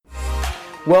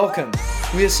Welcome.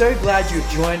 We are so glad you've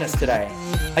joined us today.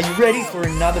 Are you ready for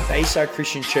another Bayside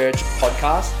Christian Church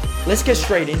podcast? Let's get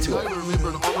straight into it. We remember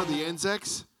and honour the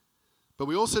Anzacs, but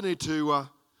we also need to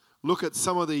look at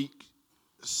some of the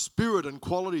spirit and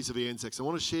qualities of the Anzacs. I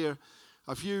want to share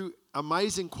a few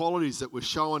amazing qualities that were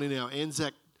shown in our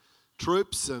Anzac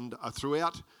troops and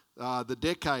throughout the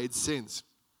decades since.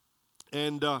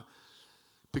 And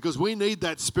because we need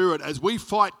that spirit as we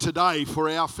fight today for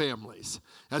our families,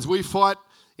 as we fight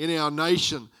in our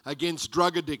nation against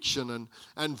drug addiction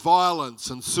and violence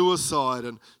and suicide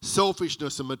and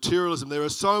selfishness and materialism. There are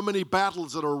so many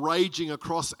battles that are raging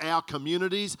across our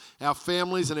communities, our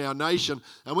families and our nation.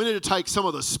 And we need to take some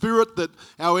of the spirit that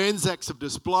our Anzacs have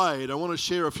displayed. I want to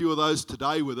share a few of those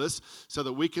today with us so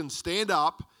that we can stand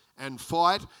up and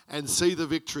fight and see the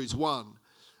victories won.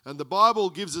 And the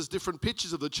Bible gives us different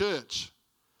pictures of the church.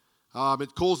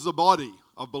 It calls the body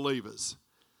of believers.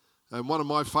 And one of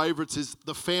my favourites is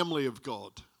the family of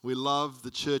God. We love the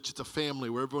church. It's a family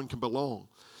where everyone can belong.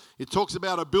 It talks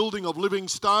about a building of living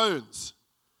stones.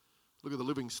 Look at the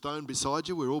living stone beside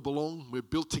you. We all belong. We're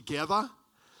built together.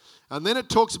 And then it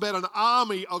talks about an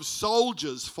army of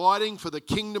soldiers fighting for the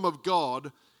kingdom of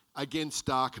God against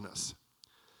darkness.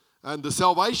 And the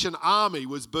Salvation Army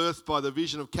was birthed by the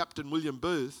vision of Captain William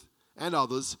Booth and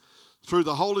others through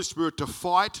the Holy Spirit to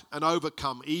fight and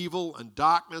overcome evil and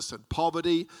darkness and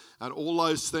poverty and all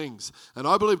those things. And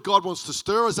I believe God wants to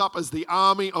stir us up as the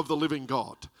army of the living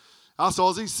God. Us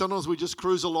Aussies, sometimes we just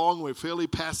cruise along, we're fairly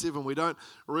passive and we don't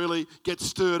really get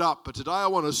stirred up. But today I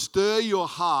want to stir your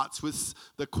hearts with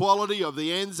the quality of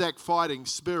the Anzac fighting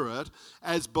spirit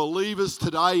as believers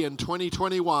today in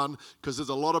 2021, because there's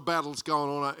a lot of battles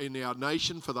going on in our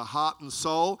nation for the heart and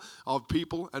soul of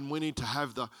people, and we need to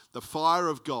have the fire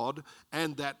of God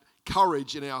and that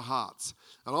courage in our hearts.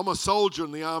 And I'm a soldier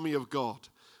in the army of God.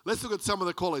 Let's look at some of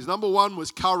the qualities. Number one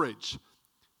was courage.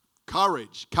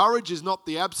 Courage. Courage is not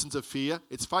the absence of fear.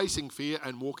 It's facing fear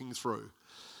and walking through.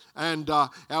 And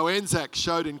our Anzacs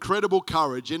showed incredible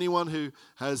courage. Anyone who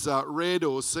has read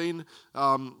or seen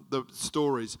the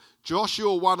stories.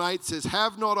 Joshua 1:8 says,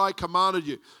 "Have not I commanded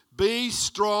you? Be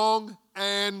strong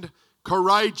and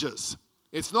courageous."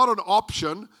 It's not an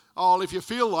option. Oh, if you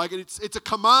feel like it, it's a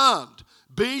command.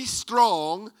 Be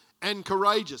strong and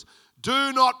courageous.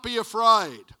 Do not be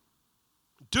afraid.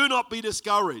 Do not be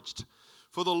discouraged.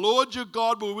 For the Lord your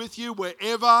God will be with you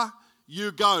wherever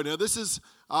you go. Now this is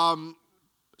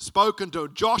spoken to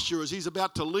Joshua as he's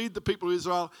about to lead the people of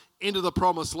Israel into the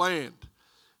promised land.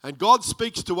 And God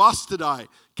speaks to us today.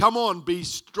 Come on, be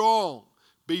strong,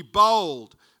 be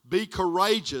bold, be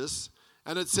courageous.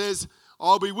 And it says,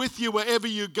 I'll be with you wherever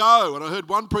you go. And I heard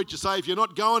one preacher say, if you're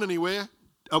not going anywhere,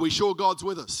 are we sure God's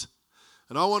with us?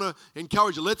 And I want to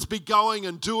encourage you, let's be going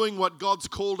and doing what God's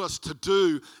called us to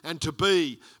do and to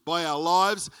be by our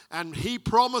lives. And He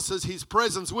promises His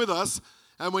presence with us.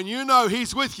 And when you know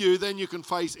He's with you, then you can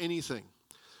face anything.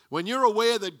 When you're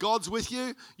aware that God's with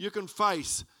you, you can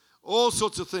face all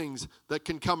sorts of things that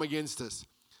can come against us.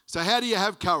 So how do you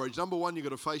have courage? Number one, you've got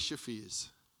to face your fears.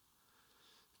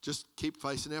 Just keep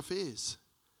facing our fears.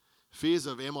 Fears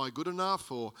of, am I good enough?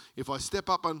 Or if I step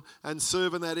up and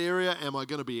serve in that area, am I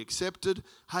going to be accepted?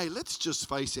 Hey, let's just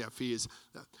face our fears.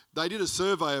 They did a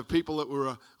survey of people that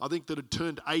were, I think, that had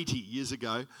turned 80 years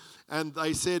ago. And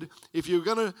they said, if you're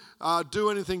going to do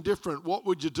anything different, what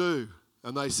would you do?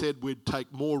 And they said, we'd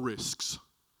take more risks.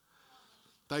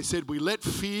 They said, we let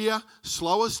fear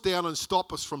slow us down and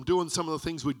stop us from doing some of the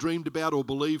things we dreamed about or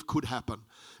believed could happen.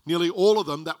 Nearly all of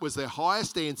them, that was their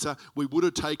highest answer. We would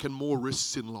have taken more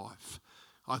risks in life.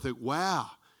 I think,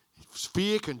 wow,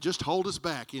 fear can just hold us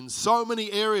back in so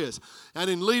many areas and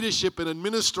in leadership and in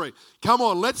ministry. Come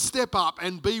on, let's step up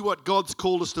and be what God's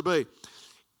called us to be.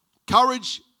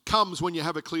 Courage comes when you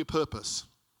have a clear purpose.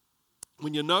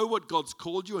 When you know what God's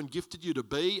called you and gifted you to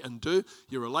be and do,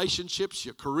 your relationships,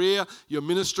 your career, your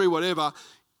ministry, whatever.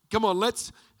 Come on,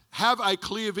 let's have a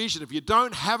clear vision. If you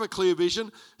don't have a clear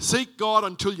vision, seek God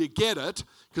until you get it,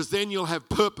 because then you'll have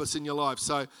purpose in your life.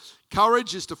 So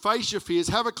courage is to face your fears,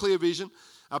 have a clear vision,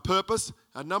 a purpose.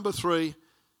 And number three,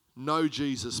 know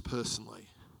Jesus personally.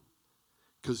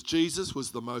 Because Jesus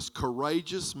was the most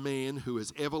courageous man who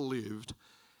has ever lived,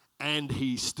 and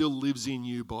He still lives in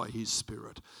you by His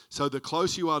Spirit. So the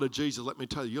closer you are to Jesus, let me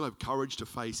tell you, you'll have courage to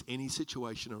face any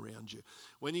situation around you.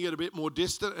 When you get a bit more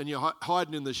distant and you're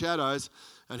hiding in the shadows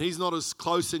and He's not as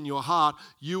close in your heart,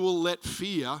 you will let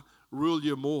fear rule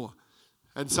you more.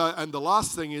 And the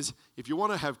last thing is, if you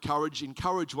want to have courage,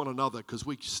 encourage one another, because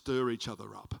we stir each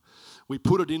other up. We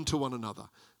put it into one another.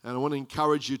 And I want to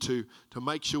encourage you to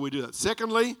make sure we do that.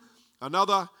 Secondly,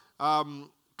 another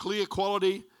clear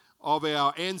quality of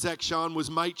our Anzac Shown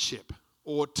was mateship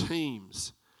or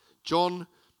teams. John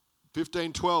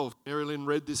 15:12, Mary Lynn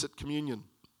read this at communion.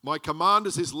 My command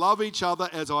is this, love each other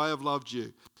as I have loved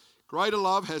you. Greater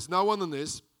love has no one than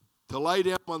this, to lay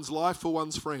down one's life for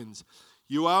one's friends.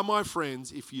 You are my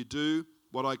friends if you do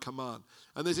what I command.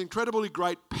 And there's incredibly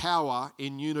great power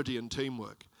in unity and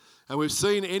teamwork. And we've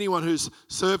seen anyone who's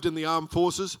served in the armed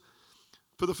forces,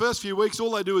 for the first few weeks,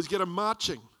 all they do is get them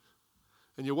marching.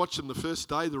 And you watch them the first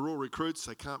day, they're all recruits,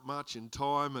 they can't march in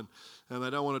time and they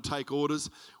don't want to take orders.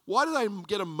 Why do they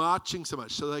get them marching so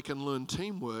much? So they can learn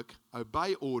teamwork,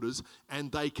 obey orders,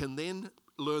 and they can then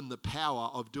learn the power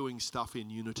of doing stuff in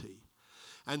unity.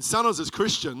 And sometimes as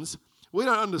Christians, we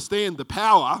don't understand the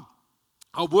power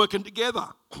of working together.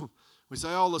 We say,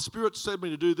 oh, the Spirit said me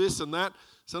to do this and that.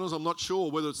 Sometimes I'm not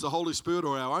sure whether it's the Holy Spirit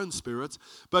or our own spirits.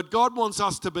 But God wants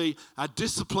us to be a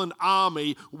disciplined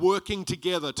army working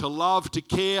together, to love, to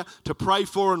care, to pray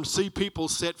for and see people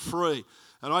set free.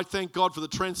 And I thank God for the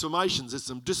transformations. There's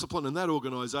some discipline in that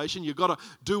organisation. You've got to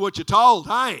do what you're told,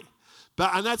 hey?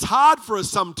 And that's hard for us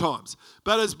sometimes.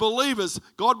 But as believers,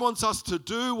 God wants us to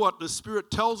do what the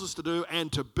Spirit tells us to do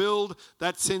and to build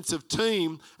that sense of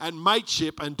team and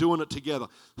mateship and doing it together.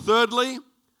 Thirdly,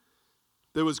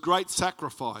 there was great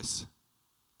sacrifice.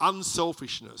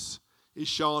 Unselfishness is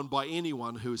shown by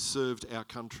anyone who has served our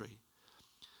country.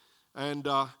 And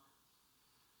to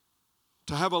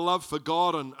have a love for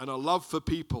God and a love for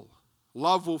people,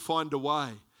 love will find a way.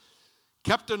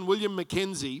 Captain William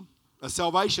Mackenzie, a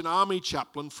Salvation Army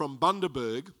chaplain from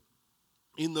Bundaberg,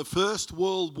 in the First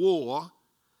World War,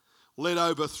 led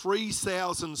over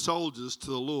 3,000 soldiers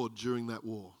to the Lord during that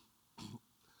war.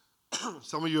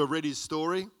 Some of you have read his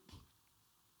story,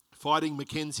 Fighting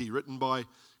Mackenzie, written by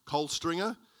Cole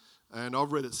Stringer, and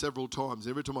I've read it several times.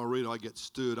 Every time I read it, I get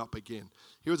stirred up again.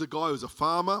 He was a guy who was a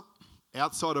farmer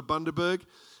outside of Bundaberg,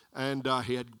 and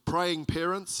he had praying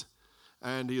parents,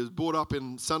 and he was brought up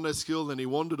in Sunday school, then he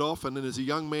wandered off, and then as a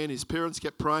young man, his parents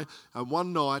kept praying, and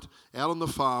one night, out on the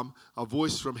farm, a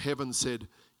voice from heaven said,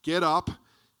 get up,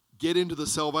 get into the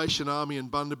Salvation Army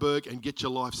in Bundaberg, and get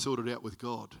your life sorted out with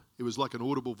God. It was like an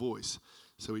audible voice,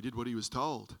 so he did what he was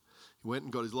told. He went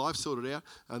and got his life sorted out,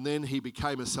 and then he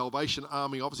became a Salvation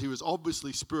Army officer. He was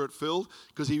obviously Spirit-filled,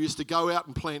 because he used to go out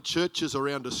and plant churches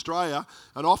around Australia,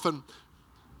 and often,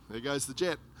 there goes the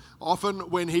jet, often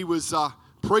when he was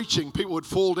preaching, people would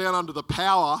fall down under the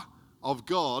power of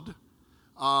God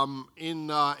in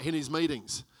his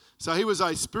meetings. So he was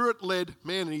a Spirit-led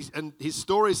man, and his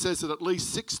story says that at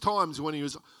least 6 times when he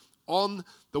was on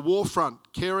the war front,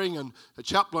 carrying a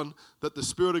chaplain, that the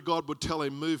Spirit of God would tell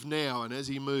him, move now, and as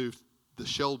he moved, the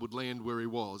shell would land where he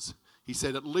was. He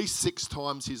said at least 6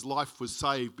 times his life was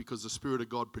saved because the Spirit of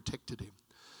God protected him.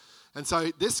 And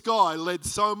so this guy led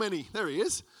so many, there he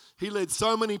is, he led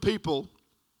so many people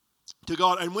to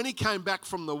God. And when he came back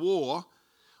from the war,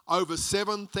 over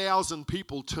 7,000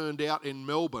 people turned out in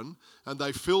Melbourne, and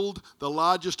they filled the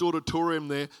largest auditorium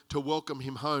there to welcome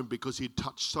him home because he'd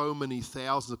touched so many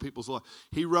thousands of people's lives.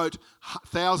 He wrote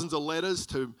thousands of letters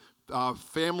to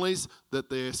families that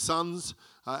their sons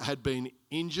had been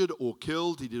injured or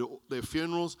killed. He did their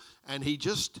funerals, and he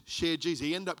just shared Jesus.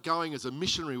 He ended up going as a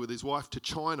missionary with his wife to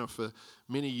China for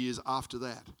many years after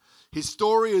that. His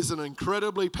story is an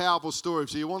incredibly powerful story.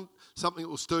 So you want something that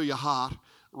will stir your heart,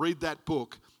 read that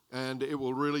book, and it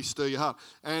will really stir your heart.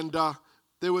 And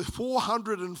there were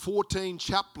 414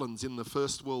 chaplains in the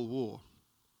First World War.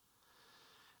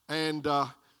 And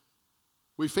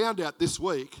we found out this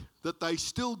week that they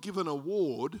still give an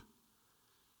award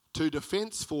to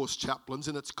Defence Force chaplains,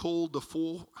 and it's called the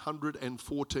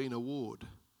 414 Award,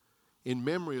 in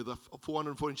memory of the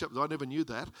 414 chaplains. I never knew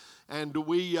that. And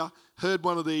we heard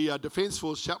one of the Defence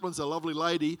Force chaplains, a lovely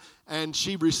lady, and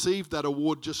she received that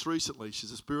award just recently.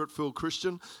 She's a Spirit-filled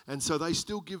Christian, and so they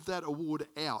still give that award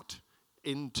out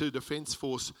into Defence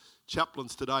Force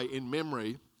chaplains today in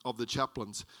memory of the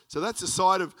chaplains. So that's a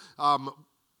side of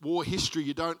war history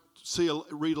you don't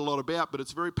read a lot about, but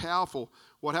it's very powerful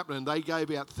what happened. And they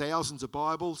gave out thousands of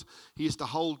Bibles. He used to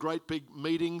hold great big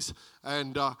meetings,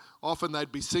 and often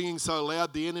they'd be singing so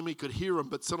loud the enemy could hear them,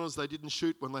 but sometimes they didn't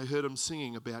shoot when they heard them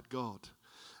singing about God.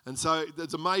 And so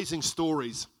there's amazing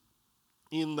stories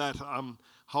in that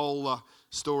whole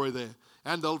story there.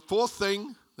 And the fourth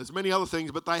thing, there's many other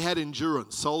things, but they had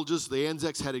endurance. Soldiers, the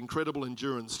Anzacs, had incredible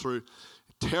endurance through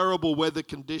terrible weather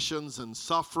conditions and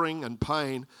suffering and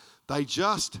pain. They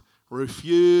just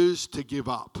refused to give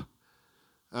up.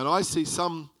 And I see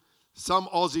some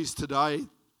Aussies today,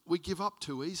 we give up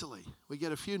too easily. We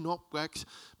get a few knockbacks,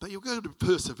 but you've got to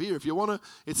persevere. If you want to,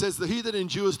 it says, he that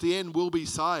endures the end will be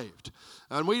saved.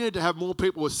 And we need to have more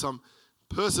people with some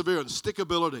perseverance,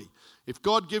 stickability. If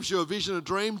God gives you a vision, a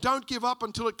dream, don't give up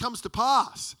until it comes to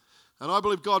pass. And I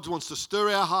believe God wants to stir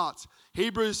our hearts.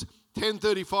 Hebrews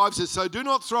 10:35 says, so do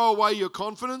not throw away your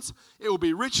confidence. It will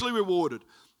be richly rewarded.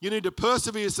 You need to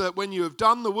persevere so that when you have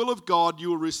done the will of God, you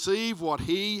will receive what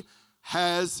he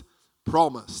has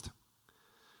promised.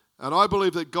 And I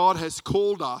believe that God has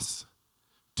called us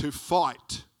to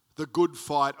fight the good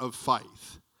fight of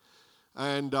faith.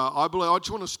 And I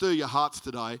just want to stir your hearts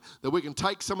today that we can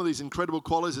take some of these incredible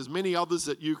qualities. There's many others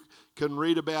that you can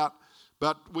read about,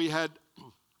 but we had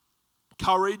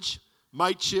courage,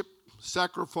 mateship,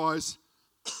 sacrifice,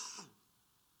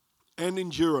 and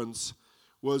endurance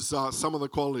was some of the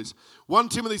qualities. 1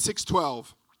 Timothy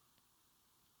 6:12,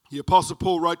 the Apostle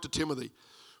Paul wrote to Timothy,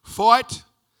 fight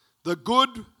the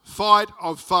good fight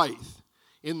of faith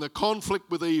in the conflict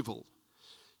with evil.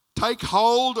 Take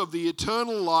hold of the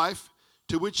eternal life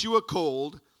to which you are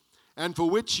called and for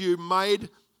which you made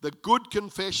the good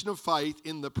confession of faith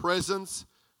in the presence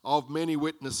of many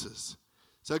witnesses.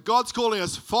 So God's calling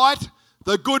us, fight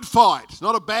the good fight. It's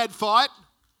not a bad fight.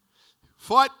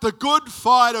 Fight the good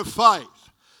fight of faith.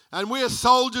 And we are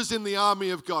soldiers in the army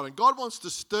of God. And God wants to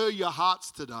stir your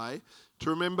hearts today to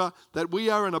remember that we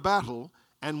are in a battle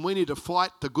and we need to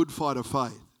fight the good fight of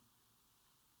faith.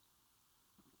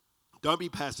 Don't be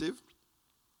passive.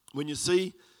 When you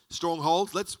see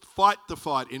strongholds, let's fight the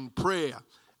fight in prayer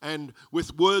and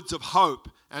with words of hope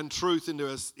and truth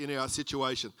in our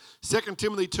situation. 2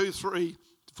 Timothy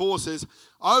 2:3-4 says,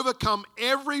 overcome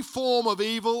every form of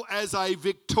evil as a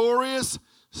victorious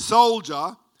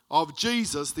soldier of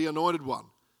Jesus, the Anointed One.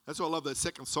 That's why I love that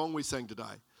second song we sang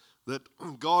today, that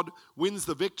God wins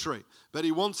the victory, but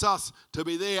he wants us to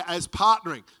be there as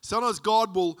partnering. Sometimes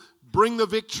God will bring the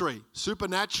victory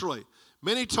supernaturally.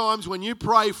 Many times when you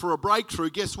pray for a breakthrough,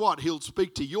 guess what? He'll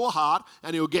speak to your heart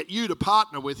and he'll get you to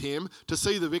partner with him to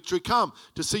see the victory come,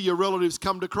 to see your relatives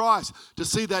come to Christ, to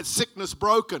see that sickness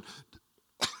broken,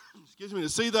 to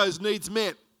see those needs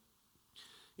met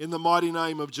in the mighty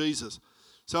name of Jesus.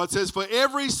 So it says, for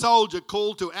every soldier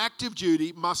called to active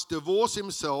duty must divorce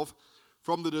himself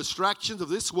from the distractions of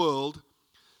this world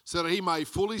so that he may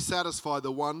fully satisfy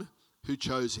the one who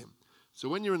chose him. So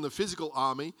when you're in the physical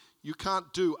army, you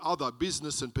can't do other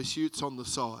business and pursuits on the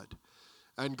side.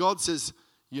 And God says,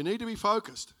 you need to be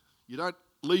focused. You don't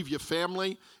leave your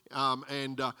family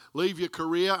and leave your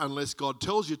career unless God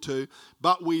tells you to,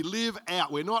 but we live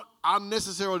out. We're not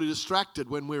unnecessarily distracted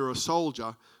when we're a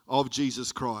soldier of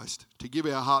Jesus Christ, to give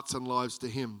our hearts and lives to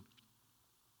him.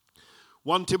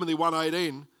 1 Timothy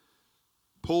 1:18,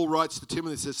 Paul writes to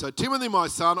Timothy, says, so Timothy, my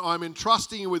son, I'm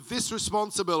entrusting you with this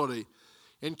responsibility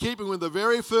in keeping with the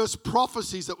very first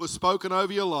prophecies that were spoken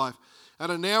over your life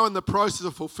and are now in the process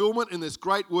of fulfillment in this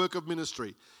great work of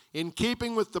ministry. In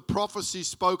keeping with the prophecies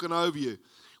spoken over you.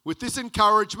 With this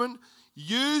encouragement,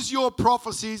 use your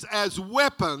prophecies as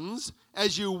weapons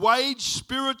as you wage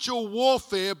spiritual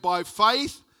warfare by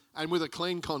faith and with a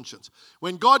clean conscience.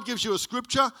 When God gives you a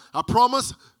scripture, a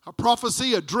promise, a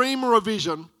prophecy, a dream or a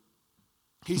vision,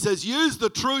 he says use the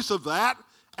truth of that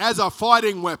as a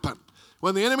fighting weapon.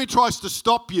 When the enemy tries to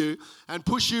stop you and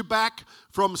push you back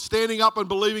from standing up and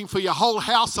believing for your whole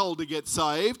household to get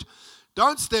saved,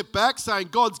 don't step back saying,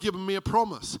 God's given me a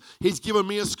promise. He's given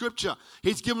me a scripture.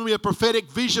 He's given me a prophetic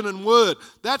vision and word.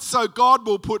 That's so God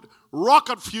will put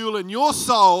rocket fuel in your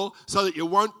soul so that you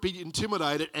won't be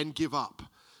intimidated and give up.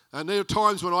 And there are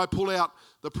times when I pull out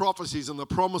the prophecies and the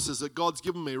promises that God's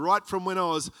given me. Right from when I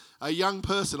was a young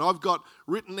person, I've got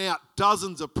written out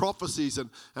dozens of prophecies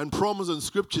and promises and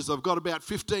scriptures. I've got about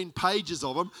 15 pages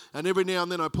of them, and every now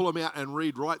and then I pull them out and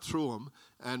read right through them.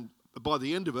 And by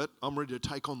the end of it, I'm ready to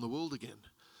take on the world again.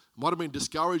 I might have been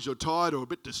discouraged or tired or a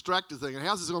bit distracted thinking,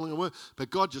 how's this going to work? But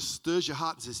God just stirs your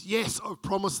heart and says, yes, I've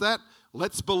promised that.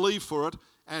 Let's believe for it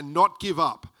and not give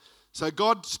up. So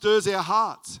God stirs our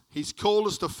hearts. He's called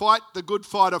us to fight the good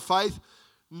fight of faith,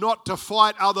 not to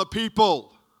fight other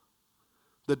people.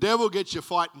 The devil gets you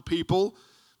fighting people.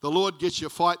 The Lord gets you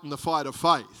fighting the fight of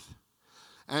faith.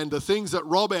 And the things that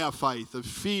rob our faith of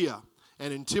fear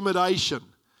and intimidation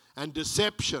and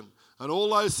deception and all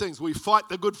those things, we fight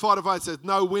the good fight of faith. Says,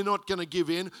 no, we're not going to give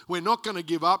in. We're not going to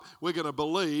give up. We're going to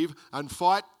believe and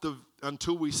fight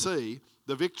until we see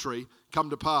the victory come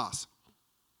to pass.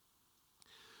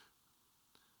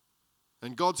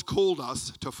 And God's called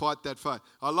us to fight that fight.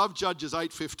 I love Judges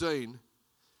 8:15.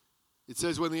 It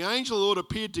says, when the angel of the Lord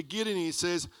appeared to Gideon, he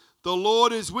says, the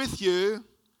Lord is with you,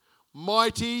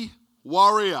 mighty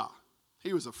warrior.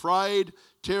 He was afraid,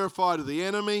 terrified of the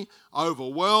enemy,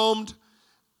 overwhelmed.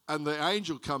 And the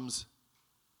angel comes,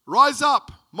 rise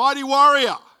up, mighty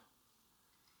warrior.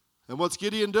 And what's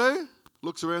Gideon do?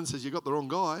 looks around and says, you got the wrong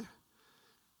guy.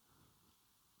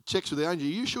 Checks with the angel,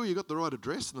 are you sure you got the right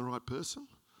address and the right person?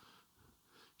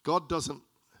 God doesn't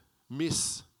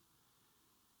miss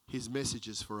his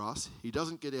messages for us. He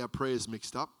doesn't get our prayers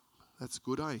mixed up. That's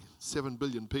good, eh? 7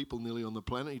 billion people nearly on the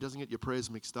planet. He doesn't get your prayers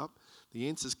mixed up. The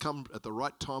answers come at the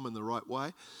right time and the right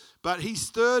way. But he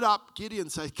stirred up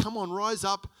Gideon, saying, come on, rise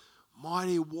up,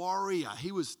 mighty warrior.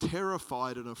 He was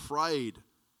terrified and afraid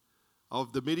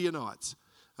of the Midianites.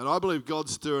 And I believe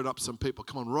God's stirring up some people.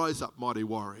 Come on, rise up, mighty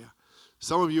warrior.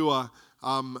 Some of you are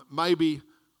maybe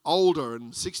older,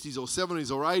 in 60s or 70s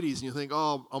or 80s, and you think,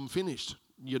 oh, I'm finished.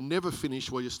 You're never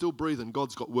finished while you're still breathing.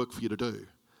 God's got work for you to do.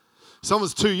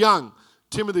 Someone's too young.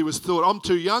 Timothy was thought, I'm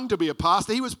too young to be a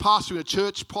pastor. He was pastoring a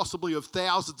church possibly of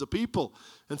thousands of people.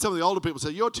 And some of the older people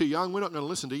said, you're too young. We're not going to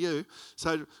listen to you.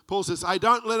 So Paul says, hey,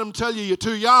 don't let them tell you you're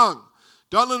too young.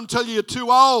 Don't let them tell you you're too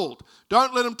old.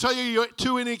 Don't let them tell you you're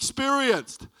too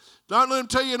inexperienced. Don't let them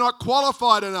tell you you're not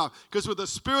qualified enough. Because with the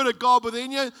Spirit of God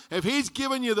within you, if he's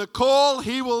given you the call,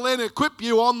 he will then equip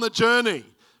you on the journey.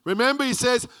 Remember, he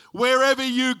says, wherever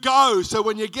you go. So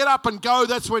when you get up and go,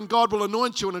 that's when God will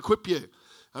anoint you and equip you.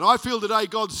 And I feel today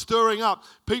God's stirring up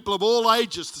people of all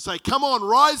ages to say, come on,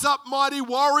 rise up, mighty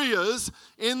warriors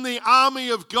in the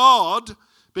army of God,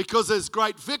 because there's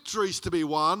great victories to be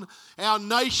won. Our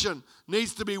nation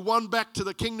needs to be won back to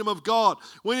the kingdom of God.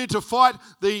 We need to fight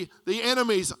the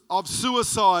enemies of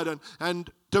suicide and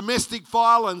domestic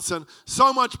violence and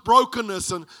so much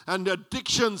brokenness and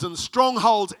addictions and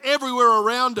strongholds everywhere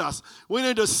around us. We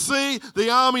need to see the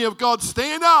army of God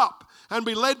stand up and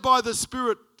be led by the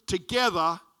Spirit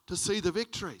together to see the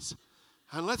victories.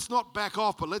 And let's not back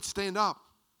off, but let's stand up.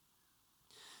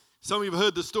 Some of you have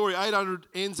heard the story, 800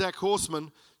 Anzac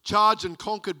horsemen charged and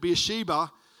conquered Beersheba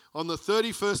on the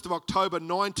 31st of October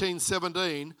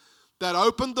 1917. That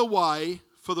opened the way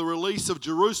for the release of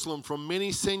Jerusalem from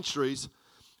many centuries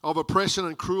of oppression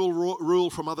and cruel rule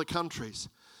from other countries.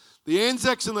 The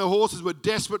Anzacs and their horses were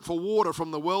desperate for water from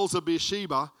the wells of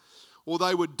Beersheba, or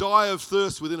they would die of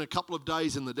thirst within a couple of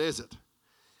days in the desert.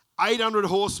 800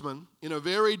 horsemen in a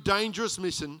very dangerous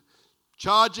mission,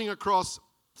 charging across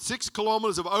 6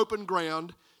 kilometres of open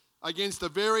ground against a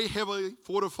very heavily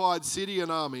fortified city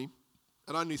and army,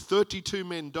 and only 32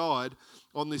 men died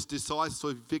on this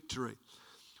decisive victory.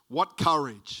 What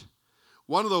courage!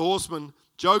 One of the horsemen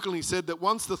jokingly said that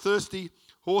once the thirsty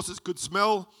horses could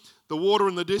smell the water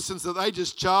in the distance, that they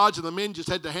just charged and the men just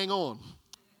had to hang on.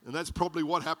 And that's probably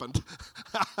what happened.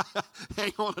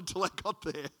 Hang on until they got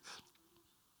there.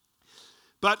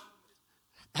 But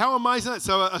how amazing that.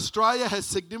 So Australia has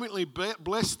significantly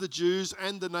blessed the Jews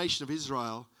and the nation of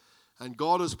Israel, and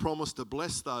God has promised to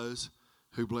bless those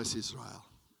who bless Israel.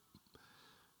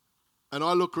 And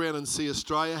I look around and see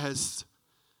Australia has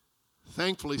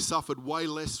thankfully suffered way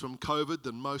less from COVID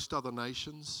than most other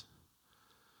nations.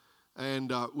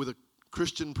 And with a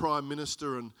Christian Prime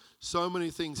Minister and so many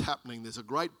things happening, there's a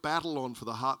great battle on for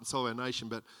the heart and soul of our nation.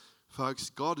 But folks,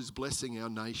 God is blessing our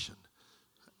nation.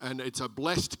 And it's a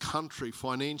blessed country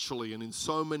financially and in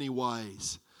so many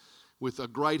ways, with a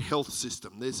great health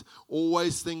system. There's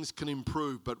always things can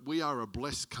improve, but we are a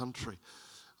blessed country.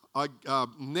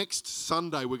 Next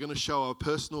Sunday, we're going to show a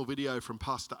personal video from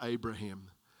Pastor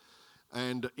Abraham.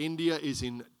 And India is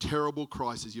in terrible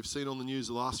crisis. You've seen on the news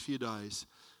the last few days.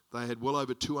 They had well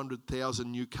over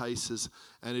 200,000 new cases,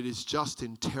 and it is just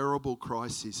in terrible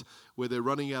crisis where they're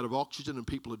running out of oxygen and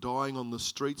people are dying on the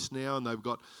streets now, and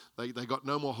they got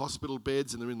no more hospital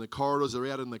beds, and they're in the corridors,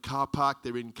 they're out in the car park,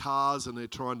 they're in cars, and they're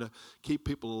trying to keep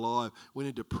people alive. We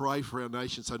need to pray for our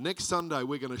nation. So next Sunday,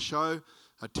 we're going to show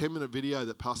a 10-minute video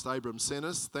that Pastor Abraham sent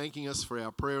us, thanking us for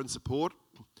our prayer and support.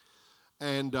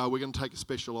 And we're going to take a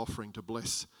special offering to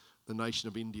bless the nation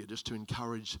of India, just to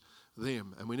encourage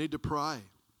them. And we need to pray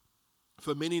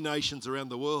for many nations around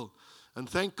the world. And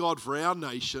thank God for our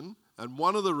nation. And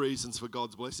one of the reasons for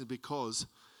God's blessing is because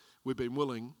we've been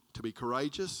willing to be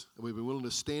courageous, and we've been willing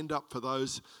to stand up for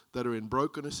those that are in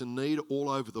brokenness and need all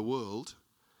over the world.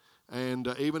 And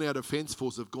even our Defence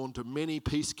Force have gone to many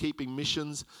peacekeeping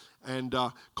missions and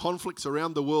conflicts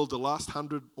around the world the last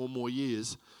 100 or more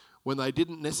years, when they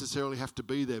didn't necessarily have to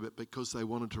be there, but because they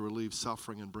wanted to relieve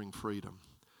suffering and bring freedom.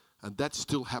 And that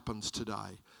still happens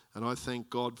today. And I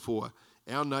thank God for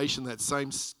our nation. That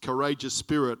same courageous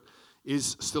spirit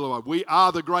is still alive. We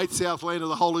are the great Southland of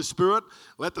the Holy Spirit.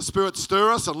 Let the Spirit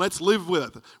stir us, and let's live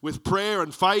with prayer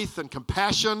and faith and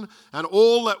compassion and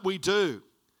all that we do.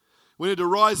 We need to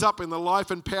rise up in the life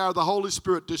and power of the Holy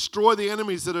Spirit, destroy the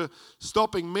enemies that are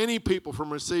stopping many people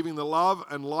from receiving the love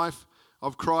and life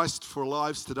of Christ for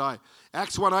lives today.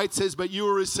 Acts 1:8 says, but you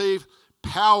will receive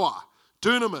power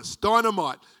Dunamis,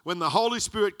 dynamite. When the Holy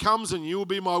Spirit comes, and you will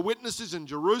be my witnesses in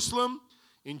Jerusalem,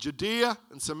 in Judea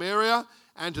and Samaria,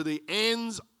 and to the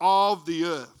ends of the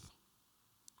earth.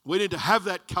 We need to have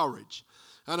that courage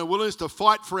and a willingness to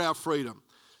fight for our freedom.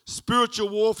 Spiritual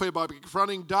warfare by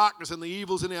confronting darkness and the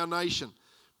evils in our nation.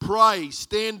 Pray,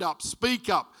 stand up, speak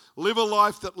up, live a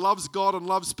life that loves God and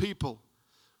loves people.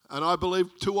 And I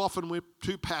believe too often we're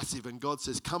too passive, and God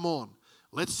says, come on,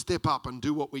 let's step up and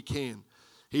do what we can.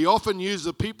 He often uses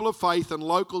the people of faith and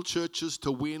local churches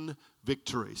to win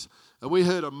victories. And we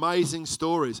heard amazing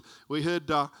stories. We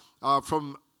heard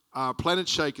from Planet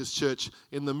Shakers Church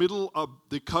in the middle of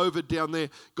the COVID down there.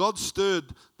 God stirred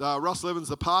Russell Evans,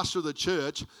 the pastor of the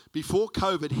church. Before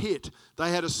COVID hit,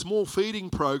 they had a small feeding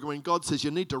program, and God says,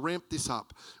 you need to ramp this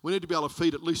up. We need to be able to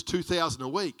feed at least 2,000 a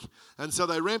week. And so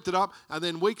they ramped it up, and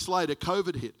then weeks later,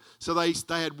 COVID hit. So they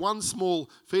had one small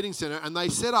feeding centre, and they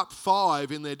set up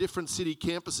 5 in their different city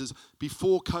campuses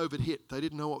before COVID hit. They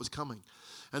didn't know what was coming.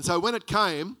 And so when it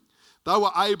came, they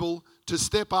were able to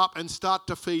step up and start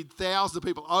to feed thousands of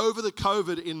people. Over the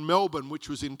COVID in Melbourne, which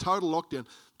was in total lockdown,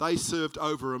 they served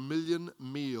over 1 million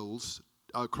meals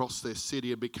across their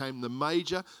city and became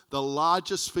the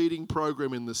largest feeding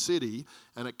program in the city.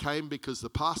 And it came because the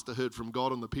pastor heard from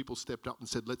God and the people stepped up and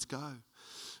said, let's go.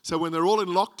 So when they're all in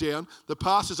lockdown, the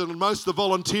pastors and most of the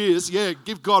volunteers,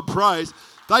 give God praise,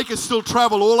 they could still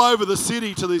travel all over the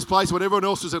city to these places when everyone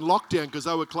else was in lockdown because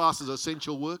they were classed as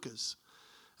essential workers.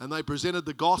 And they presented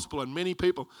the gospel, and many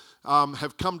people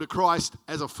have come to Christ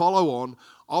as a follow-on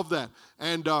of that.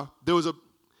 And there was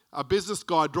a business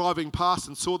guy driving past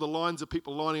and saw the lines of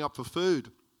people lining up for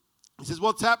food. He says,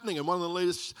 what's happening? And one of the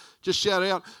leaders just shouted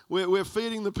out, we're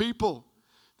feeding the people.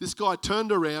 This guy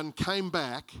turned around, came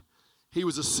back. He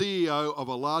was a CEO of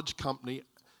a large company,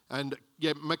 and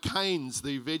McCain's,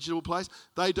 the vegetable place,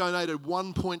 they donated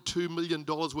 $1.2 million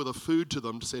worth of food to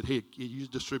them, said, here, you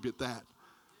distribute that.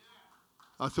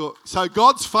 I thought, so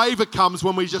God's favour comes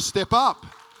when we just step up.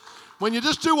 When you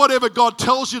just do whatever God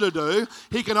tells you to do,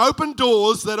 He can open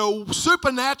doors that are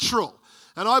supernatural.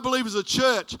 And I believe as a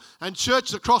church and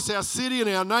churches across our city and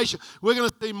our nation, we're going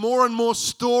to see more and more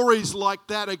stories like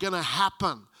that are going to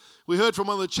happen. We heard from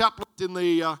one of the chaplains in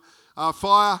the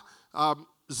fire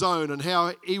zone and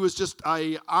how he was just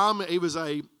he was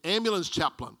an ambulance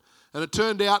chaplain. And it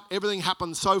turned out everything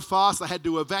happened so fast they had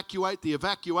to evacuate the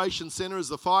evacuation centre as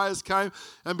the fires came.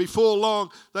 And before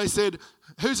long, they said,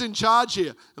 who's in charge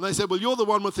here? And they said, well, you're the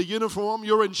one with the uniform,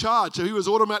 you're in charge. So he was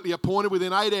automatically appointed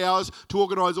within 8 hours to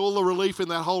organise all the relief in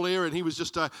that whole area. And he was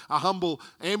just a humble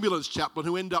ambulance chaplain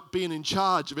who ended up being in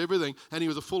charge of everything. And he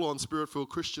was a full-on Spirit-filled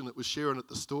Christian that was sharing at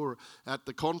the store at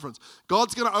the conference.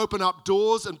 God's going to open up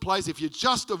doors and places. If you're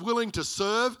just willing to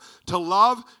serve, to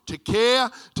love, to care,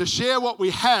 to share what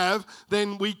we have,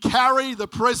 then we carry the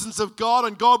presence of God,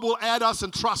 and God will add us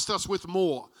and trust us with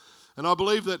more. And I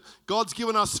believe that God's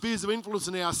given us spheres of influence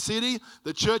in our city,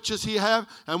 the churches here have,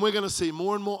 and we're going to see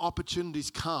more and more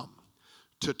opportunities come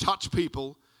to touch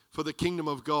people for the kingdom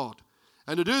of God.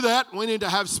 And to do that, we need to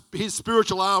have His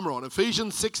spiritual armour on.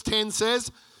 Ephesians 6:10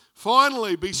 says,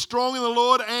 finally, be strong in the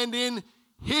Lord and in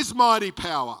His mighty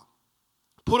power.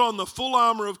 Put on the full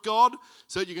armour of God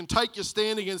so that you can take your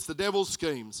stand against the devil's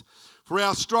schemes. For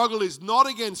our struggle is not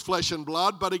against flesh and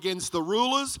blood, but against the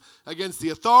rulers, against the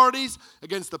authorities,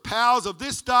 against the powers of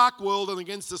this dark world, and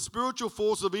against the spiritual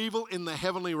force of evil in the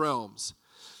heavenly realms.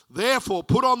 Therefore,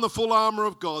 put on the full armour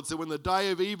of God, so when the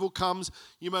day of evil comes,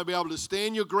 you may be able to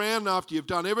stand your ground. And after you've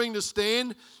done everything to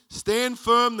stand, stand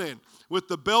firm then, with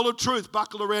the belt of truth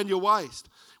buckled around your waist,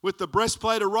 with the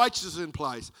breastplate of righteousness in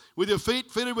place, with your feet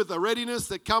fitted with the readiness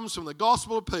that comes from the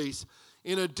gospel of peace.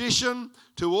 In addition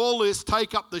to all this,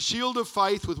 take up the shield of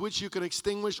faith with which you can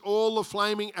extinguish all the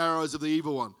flaming arrows of the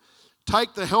evil one.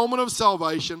 Take the helmet of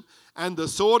salvation and the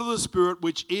sword of the Spirit,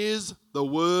 which is the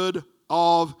word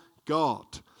of God.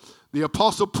 The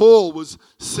Apostle Paul was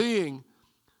seeing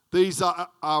these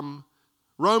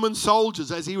Roman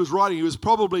soldiers as he was writing. He was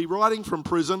probably writing from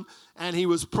prison, and he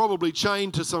was probably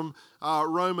chained to some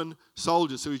Roman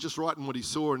soldiers. So he's just writing what he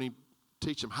saw, and he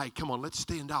teach them, hey, come on, let's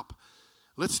stand up.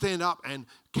 Let's stand up and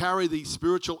carry the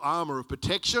spiritual armour of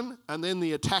protection and then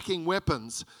the attacking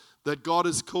weapons that God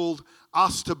has called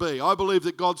us to be. I believe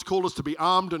that God's called us to be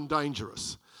armed and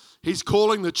dangerous. He's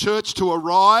calling the church to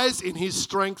arise in His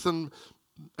strength and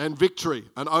victory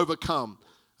and overcome.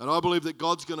 And I believe that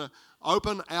God's going to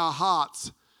open our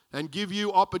hearts and give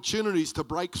you opportunities to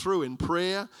break through in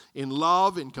prayer, in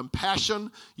love, in compassion,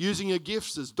 using your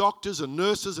gifts as doctors and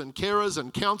nurses and carers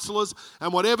and counsellors.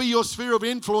 And whatever your sphere of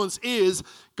influence is,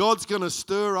 God's going to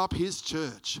stir up His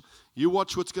church You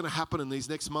watch what's going to happen in these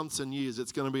next months and years.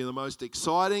 It's going to be the most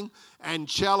exciting and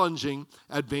challenging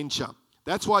adventure.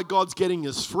 That's why God's getting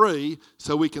us free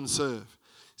so we can serve.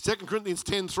 2 Corinthians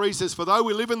 10:3 says, "For though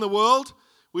we live in the world,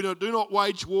 we do not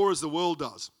wage war as the world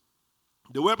does.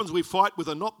 The weapons we fight with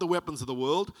are not the weapons of the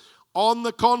world. On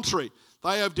the contrary,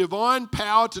 they have divine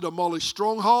power to demolish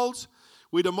strongholds.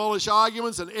 We demolish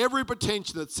arguments and every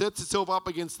pretension that sets itself up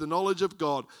against the knowledge of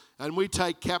God, and we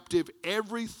take captive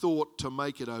every thought to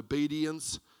make it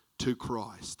obedience to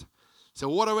Christ." So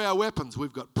what are our weapons?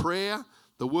 We've got prayer,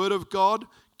 the Word of God,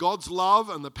 God's love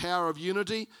and the power of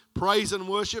unity, praise and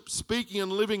worship, speaking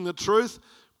and living the truth,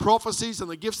 prophecies and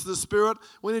the gifts of the Spirit.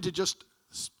 We need to just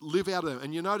live out of them.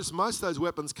 And you notice most of those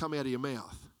weapons come out of your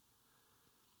mouth.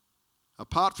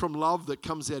 Apart from love that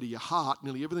comes out of your heart,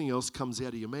 nearly everything else comes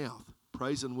out of your mouth.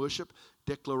 Praise and worship,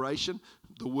 declaration,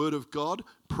 the Word of God,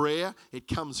 prayer. It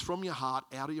comes from your heart,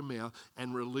 out of your mouth,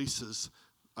 and releases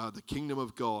the kingdom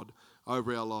of God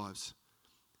over our lives.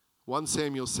 1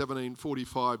 Samuel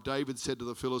 17:45, David said to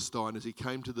the Philistine as he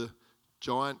came to the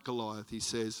giant Goliath, he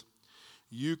says,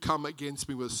 "You come against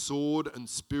me with sword and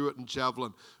spear and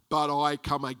javelin, but I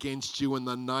come against you in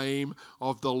the name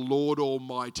of the Lord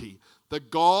Almighty, the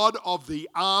God of the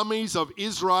armies of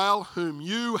Israel, whom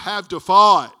you have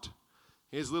defied."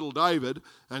 Here's little David,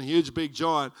 and a huge big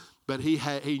giant, but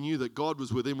he knew that God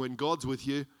was with him. When God's with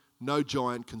you, no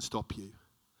giant can stop you.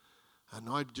 And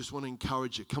I just want to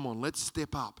encourage you, come on, let's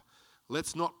step up.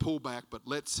 Let's not pull back, but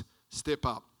let's step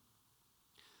up.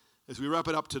 As we wrap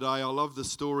it up today, I love the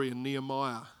story in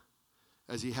Nehemiah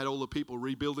as he had all the people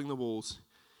rebuilding the walls.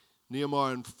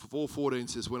 Nehemiah in 4:14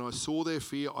 says, "When I saw their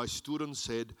fear, I stood and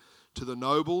said to the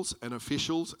nobles and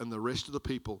officials and the rest of the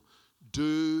people,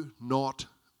 'Do not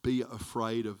be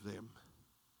afraid of them.'"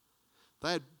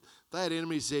 They had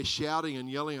enemies there shouting and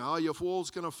yelling, "Oh, your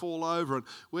wall's going to fall over and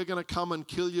we're going to come and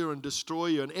kill you and destroy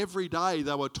you." And every day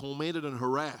they were tormented and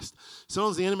harassed.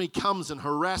 Sometimes the enemy comes and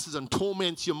harasses and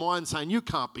torments your mind saying, "You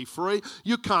can't be free.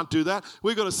 You can't do that."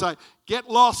 We've got to say, "Get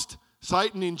lost,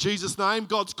 Satan, in Jesus' name.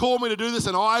 God's called me to do this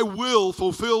and I will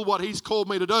fulfill what he's called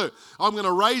me to do. I'm going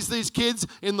to raise these kids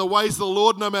in the ways of the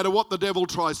Lord no matter what the devil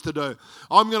tries to do.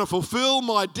 I'm going to fulfill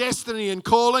my destiny and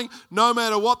calling no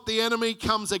matter what the enemy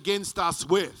comes against us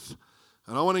with."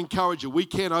 And I want to encourage you, we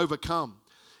can overcome.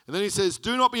 And then he says,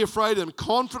 "Do not be afraid of them.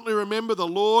 Confidently remember the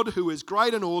Lord who is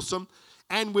great and awesome,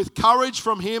 and with courage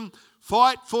from him,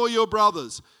 fight for your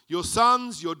brothers, your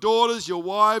sons, your daughters, your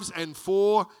wives, and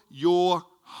for your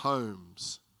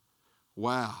homes."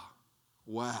 Wow.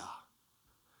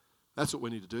 That's what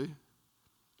we need to do.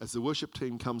 As the worship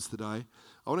team comes today,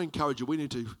 I want to encourage you, we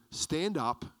need to stand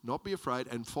up, not be afraid,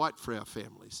 and fight for our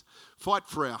families. Fight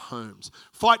for our homes.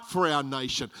 Fight for our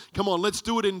nation. Come on, let's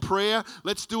do it in prayer.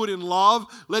 Let's do it in love.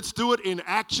 Let's do it in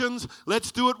actions.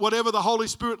 Let's do it whatever the Holy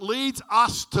Spirit leads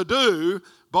us to do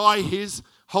by his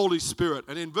Holy Spirit.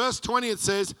 And in verse 20 it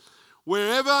says,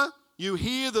 "Wherever you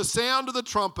hear the sound of the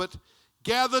trumpet,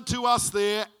 gather to us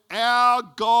there. Our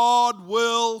God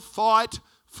will fight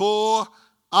for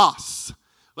us."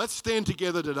 Let's stand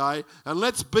together today and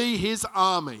let's be his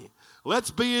army.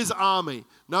 Let's be his army.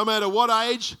 No matter what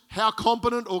age, how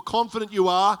competent or confident you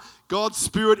are, God's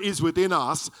Spirit is within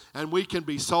us and we can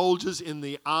be soldiers in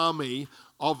the army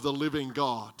of the living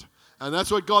God. And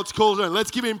that's what God's called us to.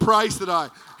 Let's give him praise today.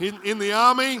 In the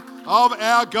army of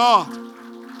our God.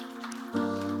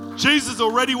 Jesus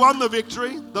already won the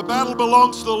victory. The battle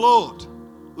belongs to the Lord.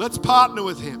 Let's partner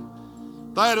with him.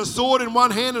 They had a sword in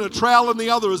one hand and a trowel in the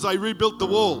other as they rebuilt the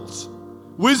walls.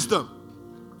 Wisdom.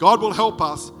 God will help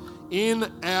us in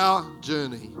our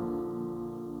journey.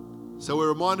 So we're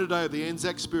reminded today of the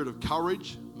Anzac spirit of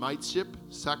courage, mateship,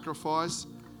 sacrifice,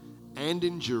 and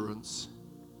endurance.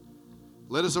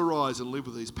 Let us arise and live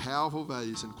with these powerful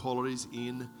values and qualities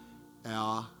in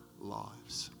our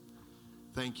lives.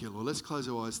 Thank you, Lord. Let's close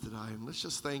our eyes today and let's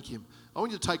just thank him. I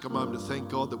want you to take a moment to thank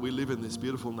God that we live in this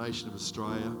beautiful nation of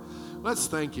Australia. Let's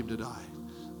thank him today.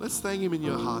 Let's thank him in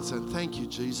your hearts and thank you,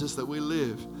 Jesus, that we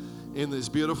live in this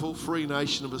beautiful free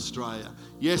nation of Australia.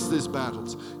 Yes, there's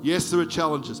battles. Yes, there are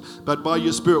challenges. But by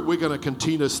your Spirit, we're going to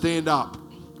continue to stand up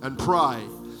and pray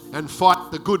and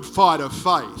fight the good fight of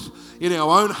faith in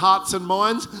our own hearts and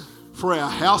minds, for our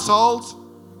households,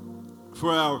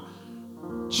 for our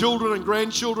children and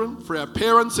grandchildren, for our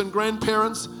parents and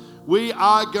grandparents. We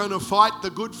are going to fight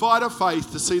the good fight of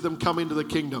faith to see them come into the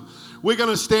kingdom. We're going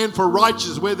to stand for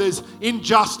righteousness where there's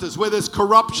injustice, where there's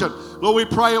corruption. Lord, we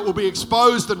pray it will be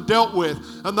exposed and dealt with,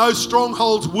 and those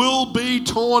strongholds will be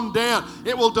torn down.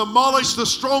 It will demolish the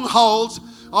strongholds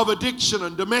of addiction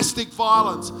and domestic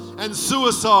violence and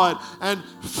suicide and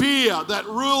fear that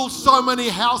rules so many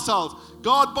households.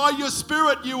 God, by your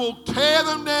Spirit, you will tear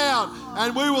them down,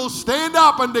 and we will stand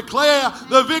up and declare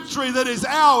the victory that is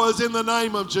ours in the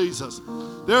name of Jesus.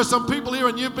 There are some people here,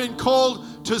 and you've been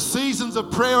called to seasons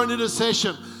of prayer and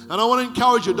intercession, and I want to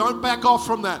encourage you, don't back off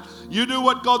from that. You do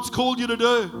what God's called you to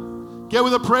do. Get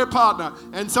with a prayer partner,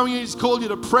 and some of you, He's called you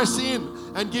to press in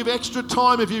and give extra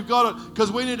time if you've got it,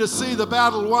 because we need to see the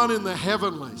battle won in the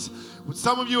heavenlies.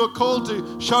 Some of you are called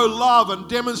to show love and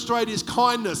demonstrate His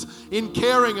kindness in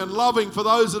caring and loving for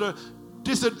those that are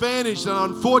disadvantaged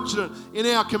and unfortunate in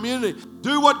our community.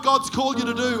 Do what God's called you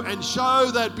to do and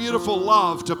show that beautiful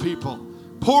love to people.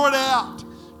 Pour it out.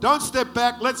 Don't step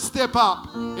back. Let's step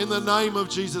up in the name of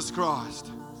Jesus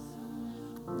Christ.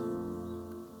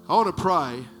 I want to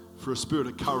pray for a spirit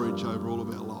of courage over all of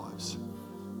our lives.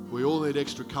 We all need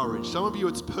extra courage. Some of you,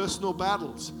 it's personal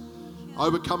battles,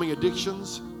 overcoming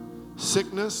addictions,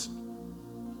 sickness,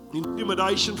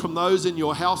 intimidation from those in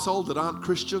your household that aren't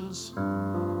Christians,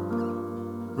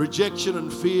 rejection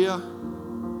and fear.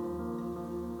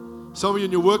 Some of you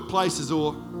in your workplaces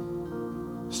or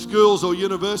schools or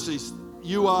universities,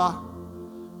 you are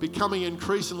becoming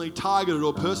increasingly targeted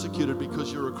or persecuted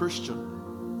because you're a Christian.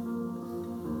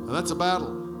 And that's a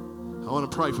battle. I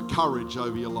want to pray for courage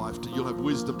over your life. You'll have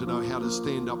wisdom to know how to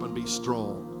stand up and be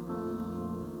strong.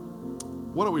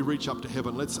 Why don't we reach up to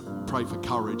heaven? Let's pray for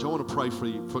courage. I want to pray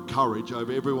for courage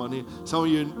over everyone here. Some of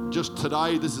you, just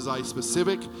today, this is a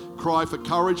specific cry for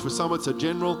courage. For some, it's a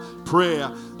general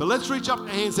prayer. But let's reach up our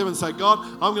hands to heaven and say, God,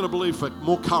 I'm going to believe for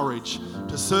more courage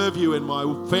to serve you in my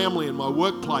family, in my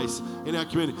workplace, in our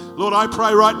community. Lord, I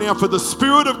pray right now for the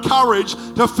spirit of courage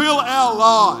to fill our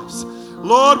lives.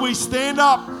 Lord, we stand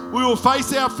up. We will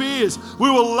face our fears.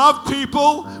 We will love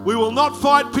people. We will not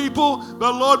fight people.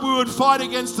 But Lord, we would fight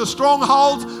against the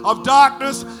strongholds of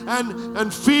darkness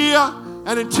and fear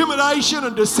and intimidation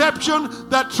and deception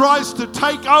that tries to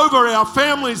take over our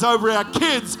families, over our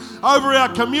kids, over our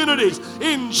communities.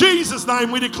 In Jesus'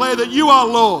 name, we declare that you are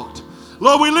Lord.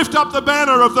 Lord, we lift up the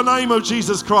banner of the name of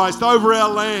Jesus Christ over our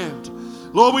land.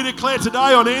 Lord, we declare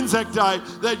today on Anzac Day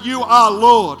that you are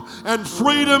Lord and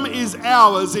freedom is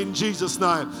ours in Jesus'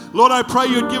 name. Lord, I pray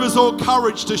you'd give us all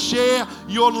courage to share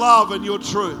your love and your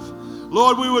truth.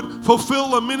 Lord, we would fulfill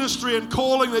the ministry and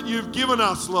calling that you've given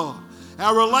us, Lord.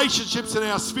 Our relationships and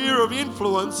our sphere of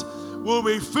influence will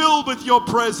be filled with your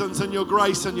presence and your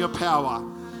grace and your power.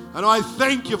 And I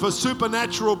thank you for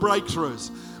supernatural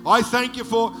breakthroughs. I thank you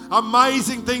for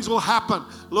amazing things will happen.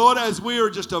 Lord, as we are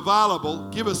just available,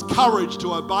 give us courage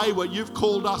to obey what you've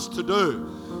called us to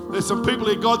do. There's some people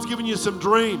here, God's given you some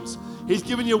dreams. He's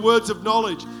given you words of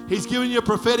knowledge. He's given you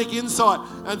prophetic insight.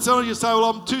 And some of you say, well,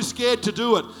 I'm too scared to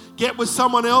do it. Get with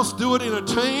someone else, do it in a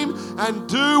team, and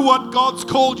do what God's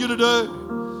called you to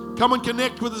do. Come and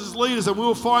connect with us as leaders, and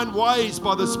we'll find ways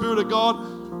by the Spirit of God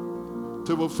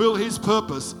to fulfill His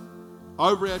purpose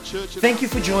over our church. Thank you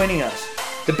for joining us.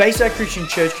 The Bayside Christian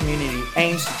Church community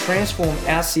aims to transform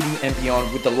our city and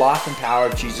beyond with the life and power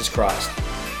of Jesus Christ.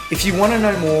 If you want to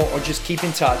know more or just keep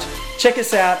in touch, check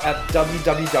us out at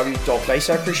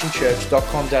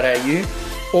www.baysidechristianchurch.com.au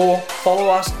or follow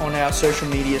us on our social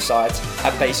media sites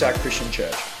at Bayside Christian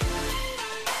Church.